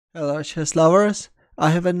Hello chess lovers, I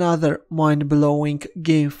have another mind-blowing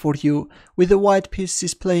game for you, with the white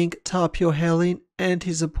pieces playing Tapio Helin and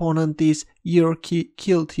his opponent is Jyrki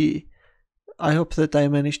Kiltti. I hope that I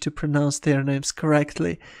managed to pronounce their names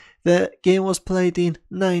correctly. The game was played in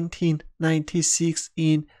 1996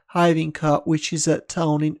 in Hyvinkaa, which is a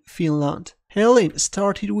town in Finland. Helin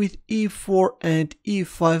started with e4 and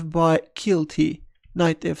e5 by Kiltti.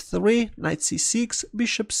 Knight f3, knight c6,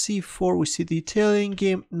 bishop c4, we see the Italian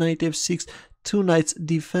game, knight f6, two knights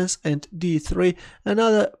defense and d3.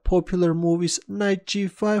 Another popular move is knight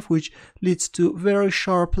g5, which leads to very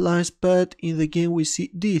sharp lines, but in the game we see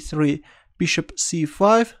d3, bishop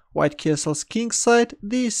c5, white castles kingside,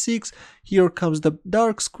 d6, here comes the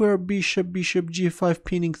dark square, bishop g5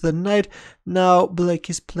 pinning the knight. Now black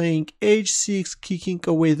is playing h6, kicking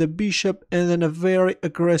away the bishop, and then a very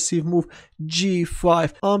aggressive move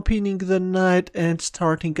g5, unpinning the knight and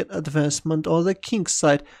starting an advancement on the king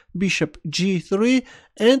side, bishop g3,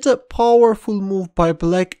 and a powerful move by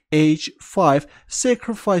black h5,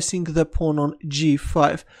 sacrificing the pawn on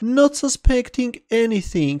g5. Not suspecting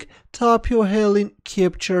anything, Tapio Helin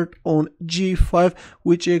captured on g5,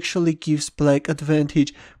 which actually gives black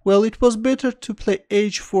advantage. Well, it was better to play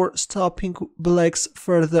h4, stopping black's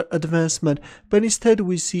further advancement, but instead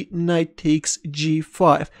we see knight takes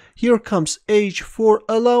g5. Here comes h4,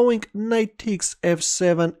 allowing knight takes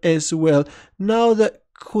f7 as well. Now the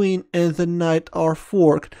queen and the knight are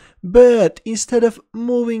forked, but instead of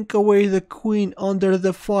moving away the queen under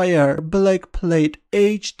the fire, black played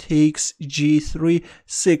h takes g3,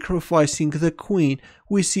 sacrificing the queen.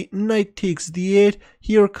 We see knight takes d8,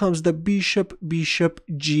 here comes the bishop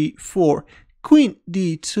g4, queen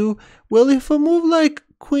d2. Well, if a move like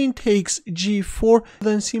queen takes g4,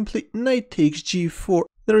 then simply knight takes g4.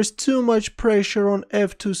 There is too much pressure on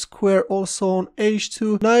f2 square, also on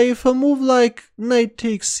h2. Now if a move like knight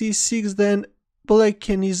takes c6, then black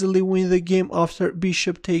can easily win the game after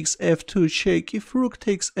bishop takes f2 check. If rook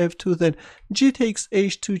takes f2, then g takes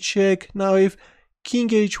h2 check. Now if king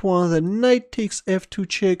h1, then knight takes f2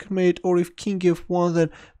 checkmate, or if king f1,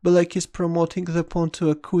 then black is promoting the pawn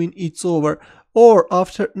to a queen, it's over. Or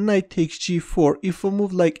after knight takes g4, if a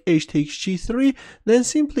move like h takes g3, then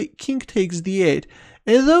simply king takes d8.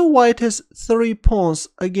 And though white has 3 pawns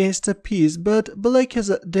against a piece, but black has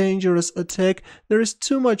a dangerous attack, there is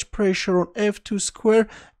too much pressure on f2 square,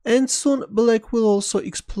 and soon black will also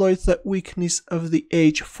exploit the weakness of the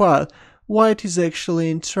h file. White is actually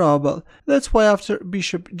in trouble. That's why after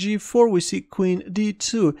bishop g4 we see queen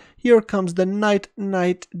d2. Here comes the knight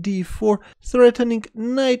d4, threatening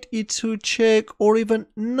knight e2 check, or even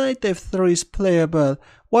knight f3 is playable.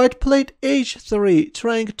 White played h3,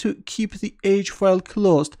 trying to keep the h file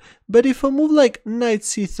closed, but if a move like knight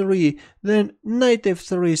c3, then knight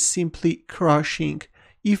f3 is simply crushing.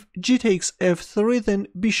 If g takes f3, then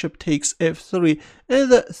bishop takes f3,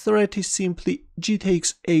 and the threat is simply g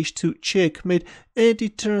takes h2 checkmate, and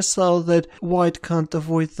it turns out that white can't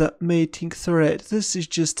avoid the mating threat. This is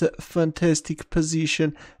just a fantastic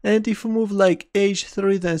position, and if a move like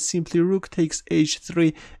h3, then simply rook takes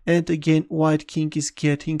h3, and again white king is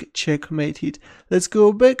getting checkmated. Let's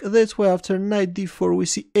go back. That's why after knight d4 we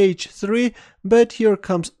see h3, but here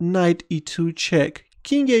comes knight e2 check.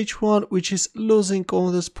 King h1, which is losing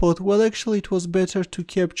on the spot. Well, actually it was better to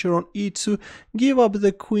capture on e2, give up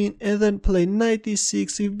the queen, and then play knight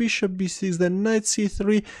e6. If bishop b6, then knight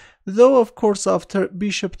c3, though of course after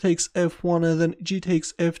bishop takes f1 and then g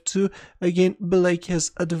takes f2, again black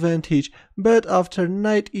has advantage. But after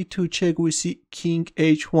knight e2 check we see king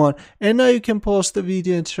h1, and now you can pause the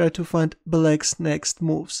video and try to find black's next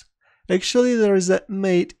moves. Actually there is a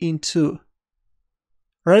mate in 2.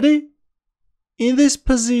 Ready? In this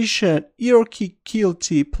position, Jyrki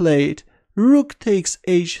Kiltti played rook takes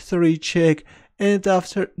h3 check, and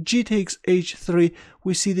after g takes h3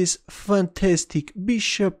 we see this fantastic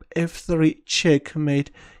bishop f3 checkmate.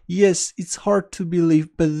 Yes, it's hard to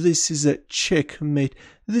believe, but this is a checkmate.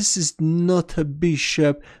 This is not a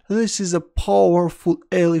bishop, this is a powerful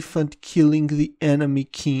elephant killing the enemy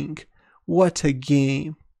king. What a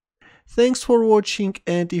game! Thanks for watching,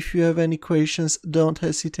 and if you have any questions, don't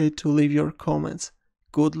hesitate to leave your comments.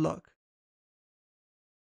 Good luck.